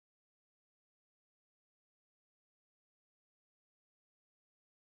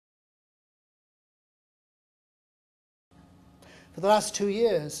For the last 2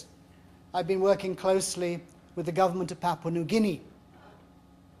 years, I've been working closely with the government of Papua New Guinea,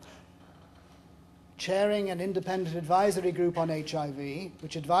 chairing an independent advisory group on HIV,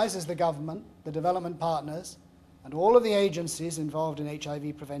 which advises the government, the development partners, and all of the agencies involved in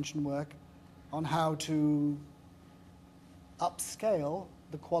HIV prevention work on how to upscale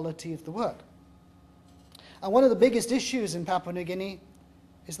the quality of the work. And one of the biggest issues in Papua New Guinea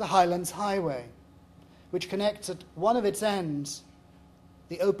is the Highlands Highway, which connects at one of its ends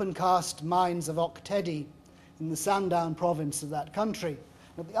the open-cast mines of Oktedi in the Sandown province of that country.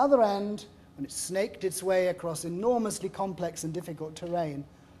 And at the other end, when it snaked its way across enormously complex and difficult terrain,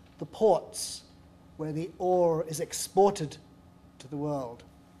 the ports where the ore is exported to the world.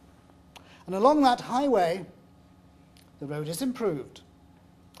 And along that highway, the road is improved,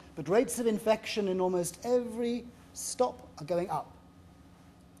 but rates of infection in almost every stop are going up.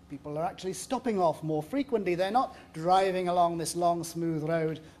 People are actually stopping off more frequently. They're not driving along this long, smooth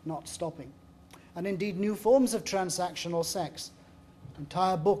road, not stopping. And indeed, new forms of transactional sex.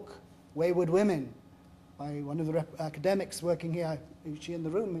 Entire book, Wayward Women, by one of the academics working here, is she in the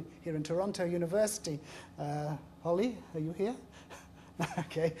room, here in Toronto University. Holly, are you here?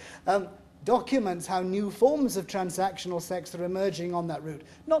 Okay. Documents how new forms of transactional sex are emerging on that route.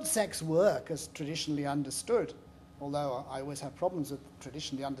 Not sex work as traditionally understood, although I always have problems with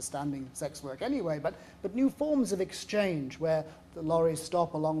traditionally understanding sex work anyway, but new forms of exchange where the lorries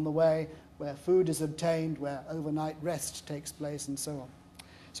stop along the way, where food is obtained, where overnight rest takes place, and so on.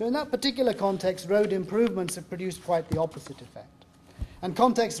 So in that particular context, road improvements have produced quite the opposite effect. And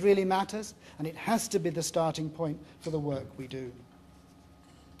context really matters, and it has to be the starting point for the work we do.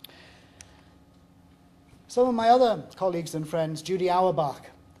 Some of my other colleagues and friends, Judy Auerbach,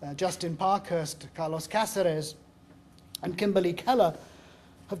 Justin Parkhurst, Carlos Cáceres, and Kimberly Keller,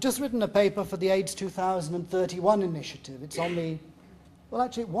 have just written a paper for the AIDS 2031 initiative. It's on the, well,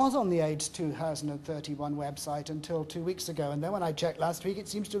 actually it was on the AIDS 2031 website until 2 weeks ago, and then when I checked last week, it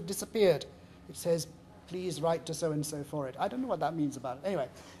seems to have disappeared. It says, please write to so-and-so for it. I don't know what that means about it. Anyway,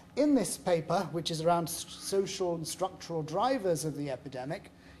 in this paper, which is around social and structural drivers of the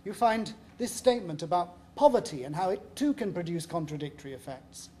epidemic, you find this statement about poverty and how it too can produce contradictory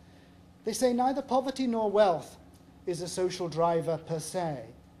effects. They say neither poverty nor wealth is a social driver per se.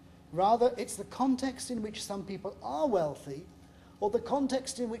 Rather, it's the context in which some people are wealthy or the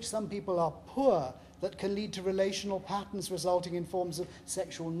context in which some people are poor that can lead to relational patterns resulting in forms of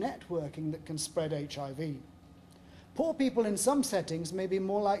sexual networking that can spread HIV. Poor people in some settings may be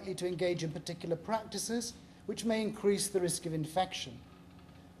more likely to engage in particular practices which may increase the risk of infection.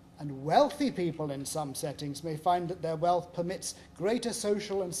 And wealthy people in some settings may find that their wealth permits greater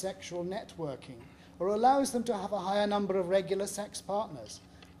social and sexual networking or allows them to have a higher number of regular sex partners,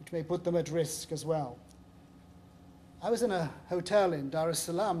 which may put them at risk as well. I was in a hotel in Dar es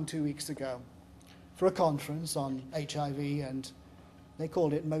Salaam 2 weeks ago for a conference on HIV, and they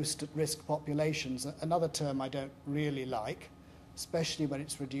called it most at-risk populations, another term I don't really like, especially when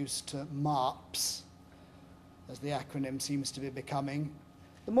it's reduced to MARPS, as the acronym seems to be becoming.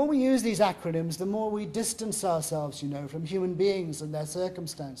 The more we use these acronyms, the more we distance ourselves, from human beings and their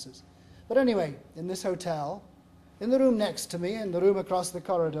circumstances. But anyway, in this hotel, in the room next to me, in the room across the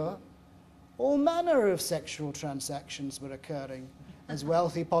corridor, all manner of sexual transactions were occurring as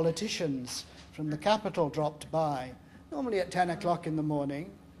wealthy politicians from the capital dropped by, normally at 10 o'clock in the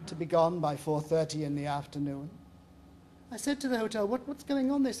morning, to be gone by 4:30 in the afternoon. I said to the hotel, what's going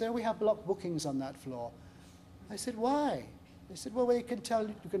on? They said, we have block bookings on that floor. I said, why? They said, well, you can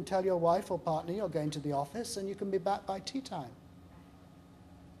tell your wife or partner you're going to the office and you can be back by tea time.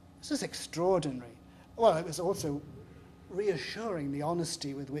 This is extraordinary. Well, it was also reassuring the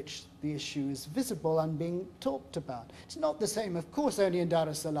honesty with which the issue is visible and being talked about. It's not the same, of course, only in Dar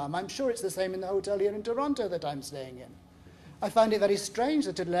es Salaam. I'm sure it's the same in the hotel here in Toronto that I'm staying in. I find it very strange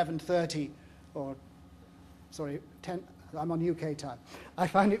that at 11:30, or, sorry, 10, I'm on UK time. I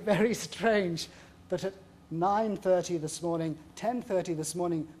find it very strange that at 9:30 this morning, 10:30 this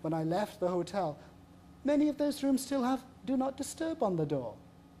morning, when I left the hotel, many of those rooms still have Do Not Disturb on the door.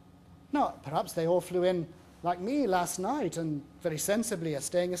 Now, perhaps they all flew in like me last night and very sensibly are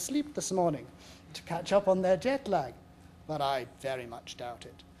staying asleep this morning to catch up on their jet lag, but I very much doubt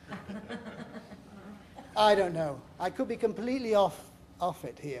it. I don't know. I could be completely off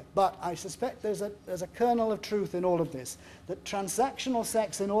it here, but I suspect there's a kernel of truth in all of this, that transactional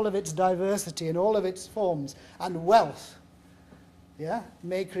sex in all of its diversity, in all of its forms, and wealth,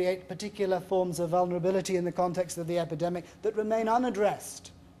 may create particular forms of vulnerability in the context of the epidemic that remain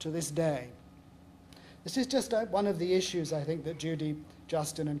unaddressed to this day. This is just one of the issues, I think, that Judy,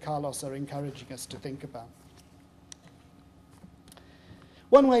 Justin, and Carlos are encouraging us to think about.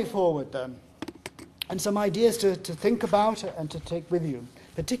 One way forward, then, and some ideas to think about and to take with you,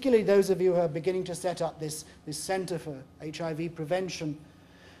 particularly those of you who are beginning to set up this Centre for HIV Prevention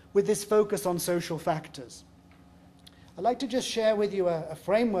with this focus on social factors. I'd like to just share with you a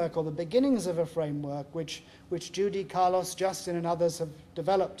framework, or the beginnings of a framework, which Judy, Carlos, Justin, and others have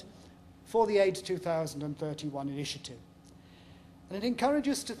developed for the AIDS 2031 initiative. And it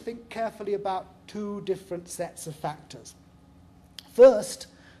encourages us to think carefully about two different sets of factors. First,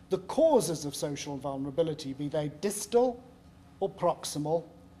 the causes of social vulnerability, be they distal or proximal.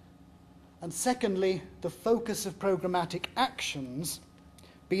 And secondly, the focus of programmatic actions,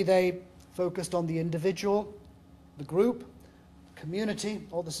 be they focused on the individual, the group, community,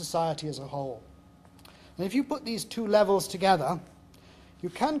 or the society as a whole. And if you put these two levels together, you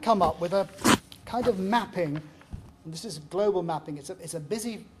can come up with a kind of mapping. And this is global mapping. It's a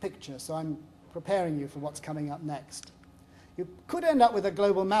busy picture, so I'm preparing you for what's coming up next. You could end up with a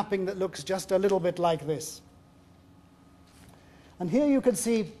global mapping that looks just a little bit like this. And here you can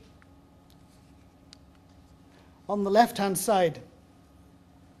see on the left-hand side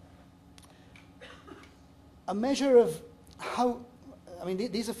a measure of how, I mean,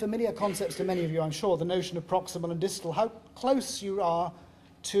 these are familiar concepts to many of you, I'm sure, the notion of proximal and distal, how close you are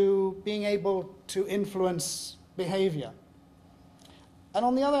to being able to influence behavior. And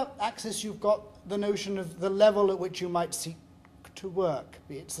on the other axis, you've got the notion of the level at which you might seek to work,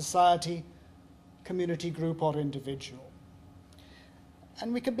 be it society, community, group, or individual.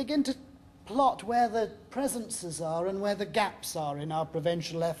 And we can begin to plot where the presences are and where the gaps are in our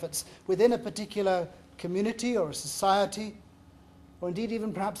prevention efforts within a particular community or a society, or indeed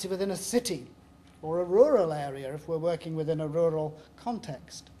even perhaps within a city or a rural area if we're working within a rural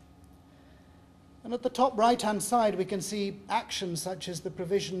context. And at the top right-hand side, we can see actions such as the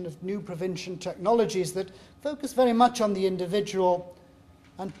provision of new prevention technologies that focus very much on the individual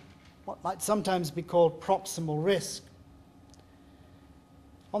and what might sometimes be called proximal risk.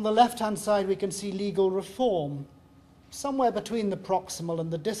 On the left-hand side, we can see legal reform, somewhere between the proximal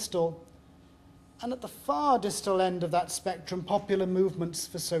and the distal, and at the far distal end of that spectrum, popular movements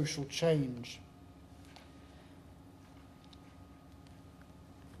for social change.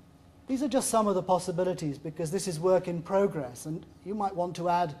 These are just some of the possibilities, because this is work in progress, and you might want to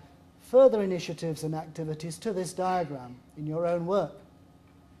add further initiatives and activities to this diagram in your own work.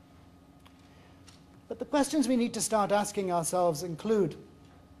 But the questions we need to start asking ourselves include,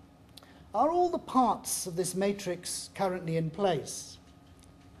 are all the parts of this matrix currently in place?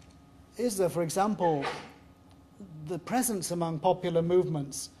 Is there, for example, the presence among popular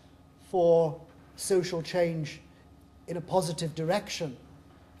movements for social change in a positive direction,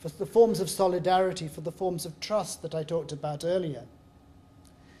 for the forms of solidarity, for the forms of trust that I talked about earlier?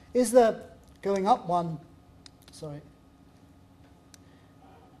 Is there, going up one, sorry,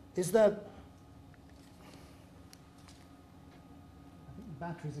 is there, I think the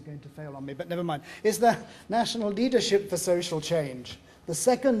batteries are going to fail on me, but never mind. Is there national leadership for social change? The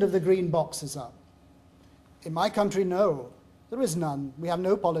second of the green boxes up. In my country, no, there is none. We have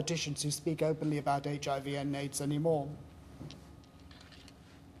no politicians who speak openly about HIV and AIDS anymore.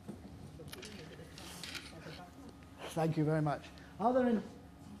 Thank you very much. Are there any...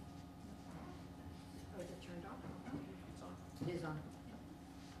 Oh, is it turned on? It's on. It is on.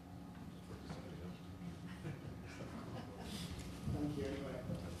 Thank you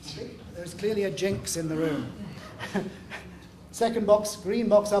anyway. There's clearly a jinx in the room. Second box, green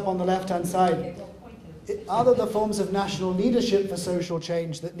box up on the left-hand side. Are there the forms of national leadership for social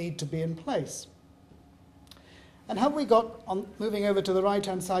change that need to be in place? And have we got, moving over to the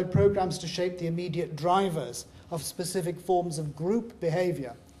right-hand side, programs to shape the immediate drivers of specific forms of group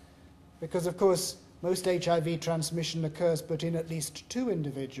behavior? Because, of course, most HIV transmission occurs between at least two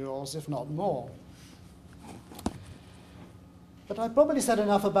individuals, if not more. But I've probably said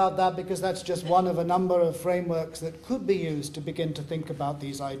enough about that, because that's just one of a number of frameworks that could be used to begin to think about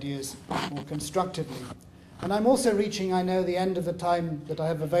these ideas more constructively. And I'm also reaching, I know, the end of the time that I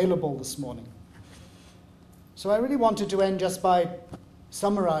have available this morning. So I really wanted to end just by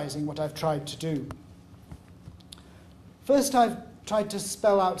summarizing what I've tried to do. First, I've tried to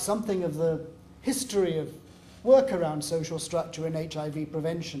spell out something of the history of work around social structure in HIV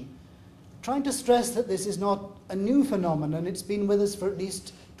prevention, trying to stress that this is not a new phenomenon. It's been with us for at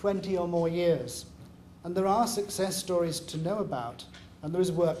least 20 or more years. And there are success stories to know about, and there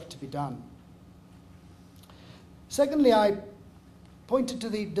is work to be done. Secondly, I pointed to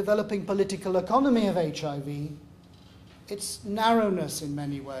the developing political economy of HIV, its narrowness in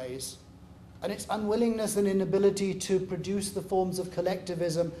many ways, and its unwillingness and inability to produce the forms of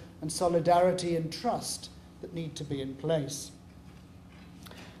collectivism and solidarity and trust that need to be in place.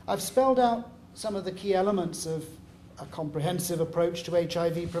 I've spelled out some of the key elements of a comprehensive approach to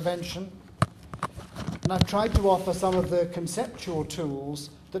HIV prevention, and I've tried to offer some of the conceptual tools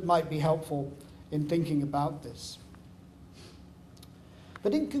that might be helpful in thinking about this.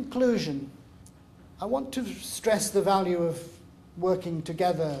 But in conclusion, I want to stress the value of working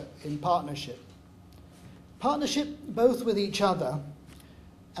together in partnership. Partnership both with each other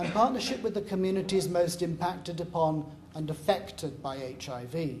and partnership with the communities most impacted upon and affected by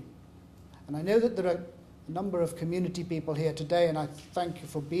HIV. And I know that there are a number of community people here today, and I thank you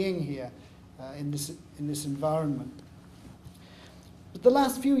for being here in this environment. But the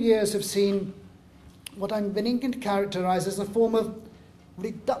last few years have seen what I'm beginning to characterize as a form of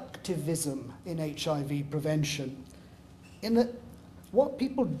reductivism in HIV prevention, in that what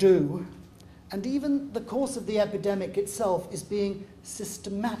people do, and even the course of the epidemic itself, is being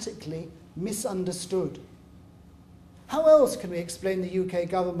systematically misunderstood. How else can we explain the UK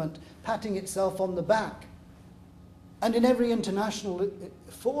government patting itself on the back and in every international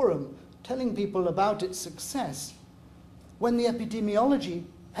forum telling people about its success when the epidemiology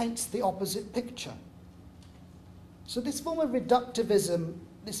paints the opposite picture? So this form of reductivism,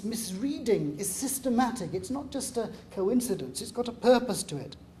 this misreading, is systematic. It's not just a coincidence. It's got a purpose to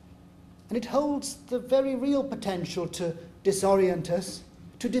it. And it holds the very real potential to disorient us,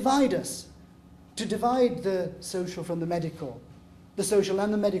 to divide the social from the medical, the social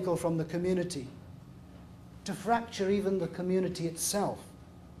and the medical from the community, to fracture even the community itself.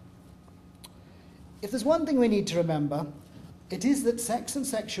 If there's one thing we need to remember, it is that sex and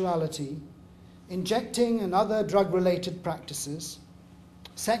sexuality, injecting and other drug-related practices,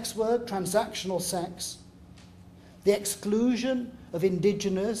 sex work, transactional sex, the exclusion of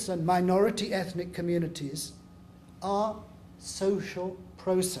indigenous and minority ethnic communities are social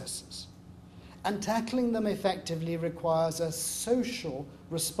processes, and tackling them effectively requires a social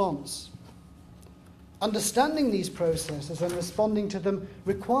response. Understanding these processes and responding to them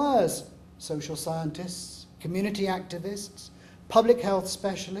requires social scientists, community activists, public health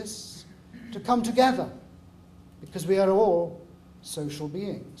specialists to come together, because we are all social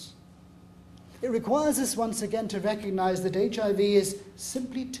beings. It requires us once again to recognize that HIV is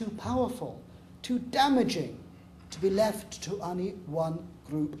simply too powerful, too damaging to be left to any one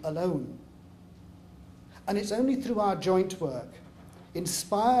group alone. And it's only through our joint work,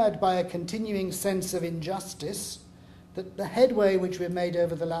 inspired by a continuing sense of injustice, that the headway which we've made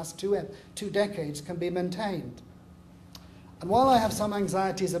over the last two decades can be maintained. And while I have some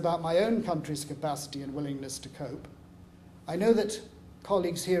anxieties about my own country's capacity and willingness to cope, I know that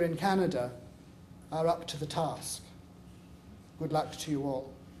colleagues here in Canada are up to the task. Good luck to you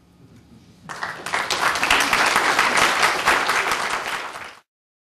all.